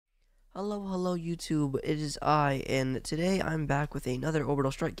Hello YouTube, it is I, and today I'm back with another Orbital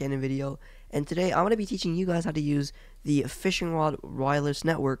Strike Cannon video, and today I'm going to be teaching you guys how to use the fishing rod wireless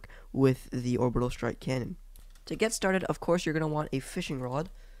network with the Orbital Strike Cannon. To get started, of course, you're going to want a fishing rod,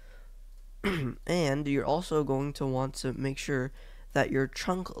 and you're also going to want to make sure that your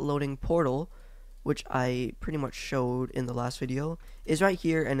chunk loading portal, which I pretty much showed in the last video, is right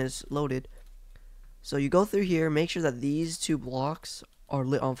here and is loaded. So you go through here, make sure that these two blocks are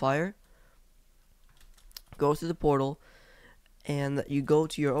lit on fire. Go through the portal, and you go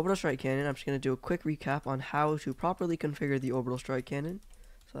to your Orbital Strike Cannon. I'm just going to do a quick recap on how to properly configure the Orbital Strike Cannon.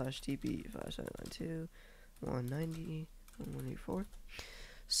 /TP 5792 190 1184.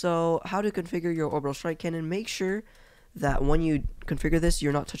 So how to configure your Orbital Strike Cannon. Make sure that when you configure this,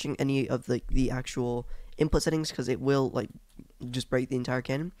 you're not touching any of the actual input settings, because it will just break the entire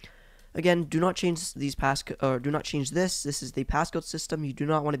cannon. Again, do not change these do not change this. This is the passcode system. You do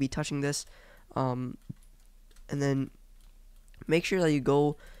not want to be touching this. And then make sure that you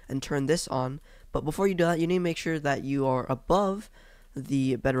go and turn this on. But before you do that, you need to make sure that you are above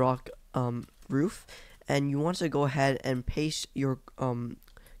the bedrock roof, and you want to go ahead and paste your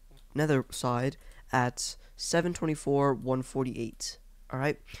nether side at 724 148.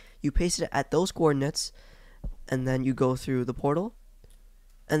 Alright, you paste it at those coordinates, and then you go through the portal,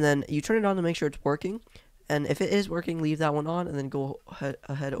 and then you turn it on to make sure it's working. And if it is working, leave that one on, and then go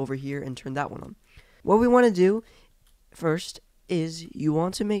ahead over here and turn that one on. What we want to do first is you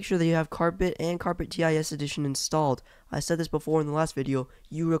want to make sure that you have Carpet and Carpet TIS Edition installed. I said this before in the last video.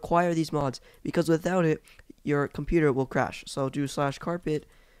 You require these mods, because without it, your computer will crash. So do /carpet,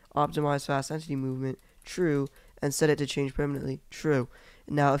 optimize fast entity movement, true, and set it to change permanently, true.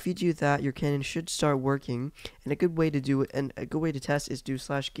 Now, if you do that, your cannon should start working. And a good way to do it, and a good way to test, is do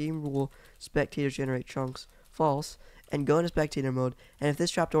 /game rule spectator generate chunks false, and go into spectator mode, and if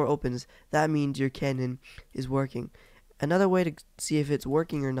this trapdoor opens, that means your cannon is working. Another way to see if it's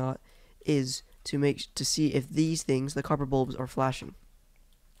working or not is to see if these things, the copper bulbs, are flashing.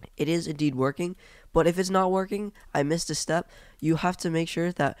 It is indeed working, but if it's not working, I missed a step. You have to make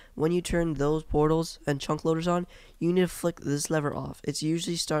sure that when you turn those portals and chunk loaders on, you need to flick this lever off. It's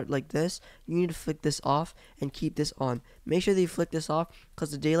usually start like this. You need to flick this off and keep this on. Make sure that you flick this off,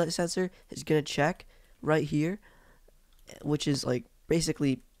 because the daylight sensor is going to check right here, which is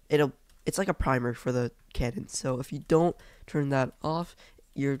basically it's like a primer for the cannon. So if you don't turn that off,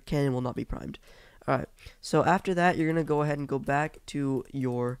 your cannon will not be primed. Alright, so after that, you're gonna go ahead and go back to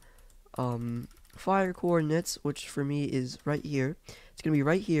your fire coordinates, which for me is right here. It's gonna be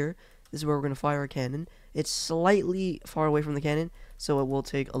right here. This is where we're gonna fire our cannon. It's slightly far away from the cannon, so it will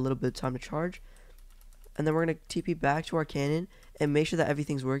take a little bit of time to charge. And then we're gonna TP back to our cannon and make sure that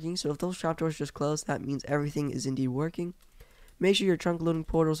everything's working. So if those trapdoors just close, that means everything is indeed working. Make sure your chunk loading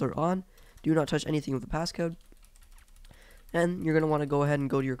portals are on. Do not touch anything with the passcode. And you're going to want to go ahead and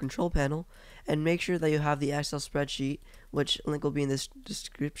go to your control panel and make sure that you have the Excel spreadsheet, which link will be in this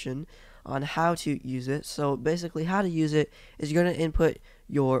description, on how to use it. So basically how to use it is you're going to input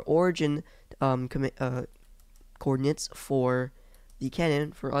your origin coordinates for the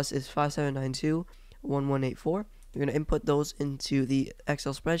cannon. For us is 5792 1184. You're going to input those into the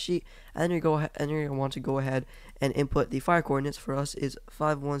Excel spreadsheet, and then you're going to want to go ahead and input the fire coordinates. For us is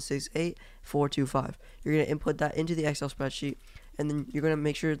 5168 425. You're going to input that into the Excel spreadsheet, and then you're going to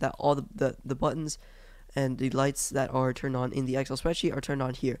make sure that all the buttons and the lights that are turned on in the Excel spreadsheet are turned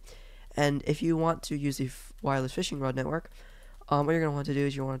on here. And if you want to use the wireless fishing rod network, what you're going to want to do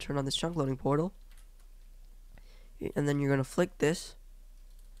is you want to turn on this chunk loading portal, and then you're going to flick this,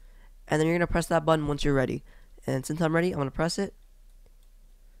 and then you're going to press that button once you're ready. And since I'm ready, I'm going to press it,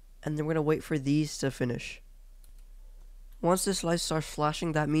 and then we're going to wait for these to finish. Once this light starts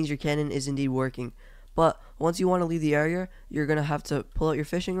flashing, that means your cannon is indeed working. But once you want to leave the area, you're going to have to pull out your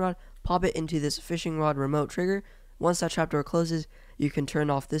fishing rod, pop it into this fishing rod remote trigger. Once that trapdoor closes, you can turn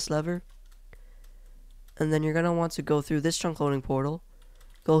off this lever, and then you're going to want to go through this chunk loading portal,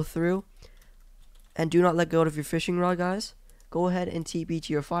 go through, and do not let go of your fishing rod, guys. Go ahead and TP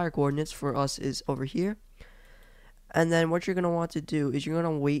to your fire coordinates. For us is over here. And then what you're going to want to do is you're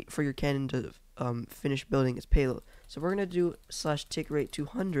going to wait for your cannon to finish building its payload. So we're going to do /tick rate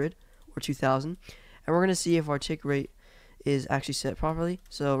 200 or 2000, and we're going to see if our tick rate is actually set properly.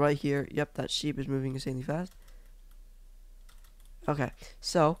 So right here, yep, that sheep is moving insanely fast. Okay,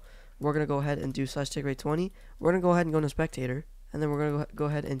 so we're going to go ahead and do /tick rate 20. We're going to go ahead and go into spectator, and then we're going to go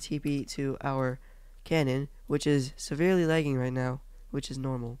ahead and TP to our cannon, which is severely lagging right now, which is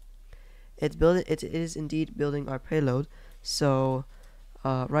normal. It is indeed building our payload. So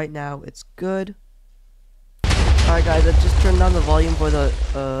right now it's good. Alright guys, I just turned down the volume for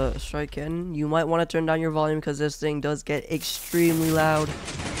the strike cannon. You might want to turn down your volume because this thing does get extremely loud.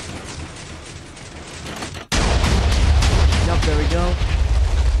 Yep, there we go.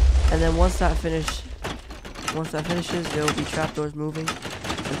 And then once that finishes, there will be trapdoors moving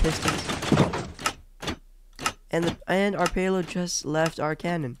and pistons. And our payload just left our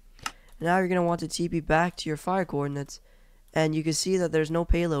cannon. Now you're gonna want to TP back to your fire coordinates, and you can see that there's no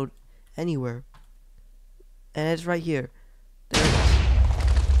payload anywhere. And it's right here. There it is.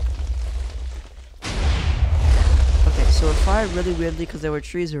 Okay, so it fired really weirdly because there were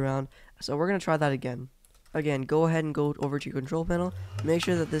trees around. So we're gonna try that again. Again, go ahead and go over to your control panel. Make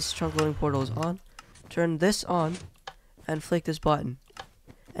sure that this chunk loading portal is on. Turn this on, and flick this button,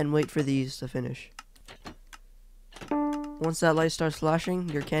 and wait for these to finish. Once that light starts flashing,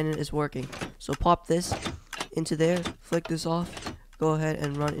 your cannon is working. So pop this into there, flick this off, go ahead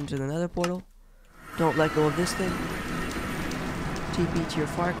and run into the nether portal. Don't let go of this thing. TP to your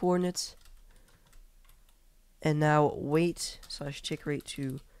fire coordinates. And now wait / tick rate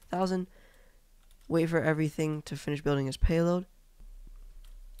to 1000. Wait for everything to finish building its payload.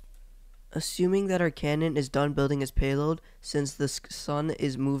 Assuming that our cannon is done building its payload, since the sun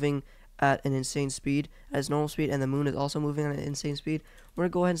is moving at an insane speed, at its normal speed, and the moon is also moving at an insane speed, we're going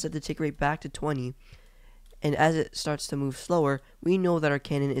to go ahead and set the tick rate back to 20. And as it starts to move slower, we know that our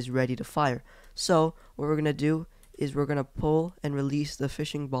cannon is ready to fire. So what we're going to do is we're going to pull and release the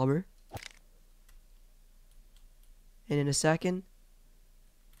fishing bobber. And in a second,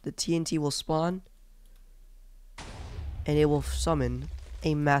 the TNT will spawn, and it will summon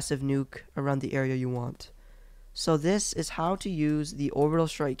a massive nuke around the area you want. So this is how to use the Orbital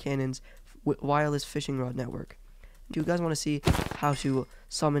Strike Cannon's wireless fishing rod network. If you guys want to see how to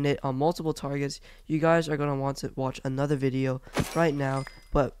summon it on multiple targets, you guys are going to want to watch another video right now.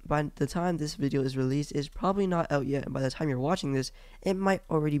 But by the time this video is released, it's probably not out yet. And by the time you're watching this, it might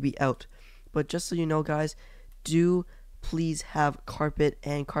already be out. But just so you know, guys, do please have Carpet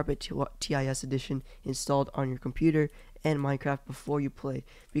and Carpet TIS Edition installed on your computer and Minecraft before you play.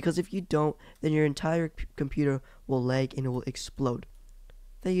 Because if you don't, then your entire computer will lag and it will explode.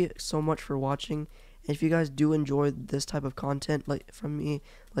 Thank you so much for watching. And if you guys do enjoy this type of content like from me,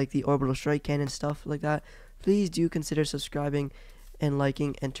 like the Orbital Strike Cannon stuff like that, please do consider subscribing and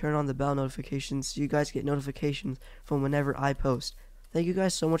liking and turn on the bell notifications so you guys get notifications from whenever I post. Thank you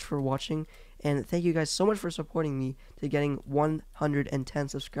guys so much for watching, and thank you guys so much for supporting me to getting 110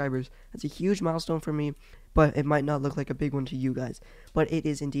 subscribers. That's a huge milestone for me, but it might not look like a big one to you guys, but it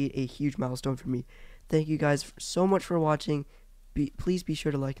is indeed a huge milestone for me. Thank you guys so much for watching. Please be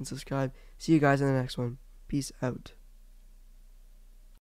sure to like and subscribe. See you guys in the next one. Peace out.